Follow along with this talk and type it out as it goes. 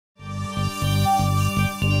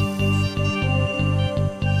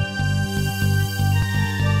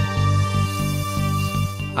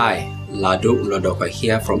Hi, Ladu Lodoka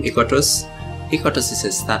here from Ecotus. Ecotus is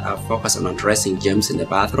a startup focused on addressing germs in the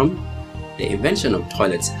bathroom. The invention of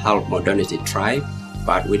toilets helped modernity thrive,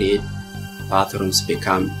 but with it, bathrooms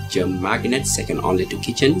become germ magnets second only to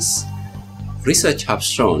kitchens. Research has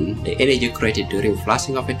shown the energy created during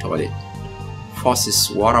flushing of a toilet forces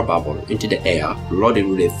water bubble into the air loaded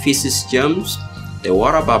with the feces germs. The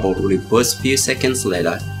water bubble will burst few seconds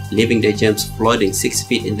later, leaving the germs floating 6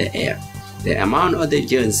 feet in the air. The amount of the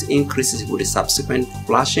germs increases with the subsequent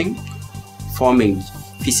flushing, forming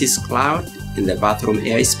feces cloud in the bathroom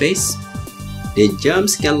airspace. The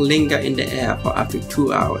germs can linger in the air for up to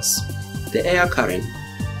 2 hours. The air current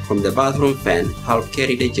from the bathroom fan helps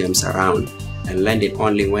carry the germs around and land it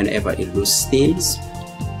only whenever it loses steam.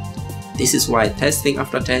 This is why testing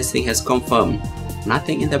after testing has confirmed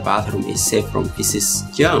nothing in the bathroom is safe from feces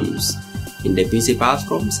germs. In the busy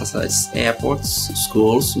bathrooms such as airports,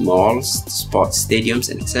 schools, malls, sports stadiums,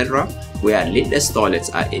 etc., where lidless toilets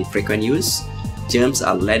are in frequent use, germs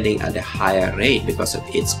are landing at a higher rate because of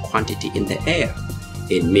its quantity in the air.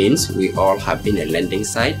 It means we all have been a landing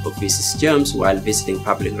site for feces germs while visiting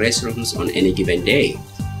public restrooms on any given day.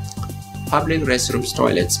 Public restrooms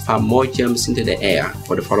toilets pump more germs into the air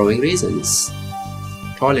for the following reasons.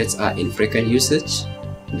 Toilets are in frequent usage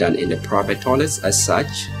than in the private toilets. As such,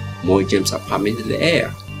 more germs are pumped into the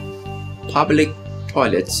air. Public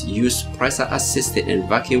toilets use pressure-assisted and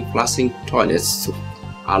vacuum flushing toilets to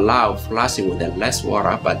allow flushing with less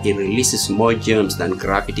water, but it releases more germs than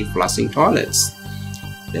gravity flushing toilets.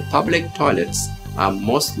 The public toilets are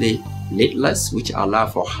mostly lidless, which allow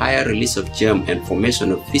for higher release of germ and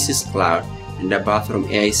formation of feces cloud in the bathroom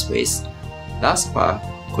airspace. Thus far,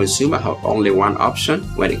 consumers have only one option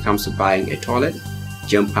when it comes to buying a toilet: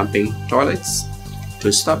 germ-pumping toilets.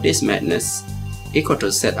 To stop this madness,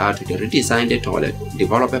 Ecotus set out to redesign the toilet,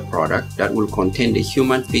 develop a product that will contain the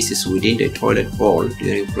human feces within the toilet bowl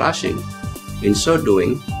during flushing. In so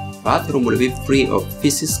doing, bathroom will be free of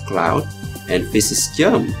feces cloud and feces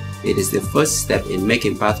germ. It is the first step in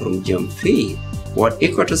making bathroom germ-free. What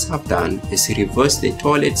Ecotus have done is reverse the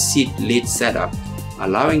toilet seat lid setup,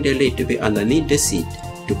 allowing the lid to be underneath the seat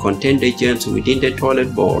to contain the germs within the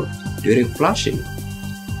toilet bowl during flushing.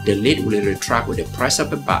 The lid will retract with the press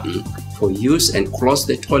of a button for use and close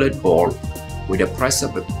the toilet bowl with the press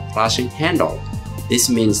of a flushing handle. This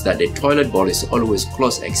means that the toilet bowl is always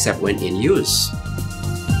closed except when in use.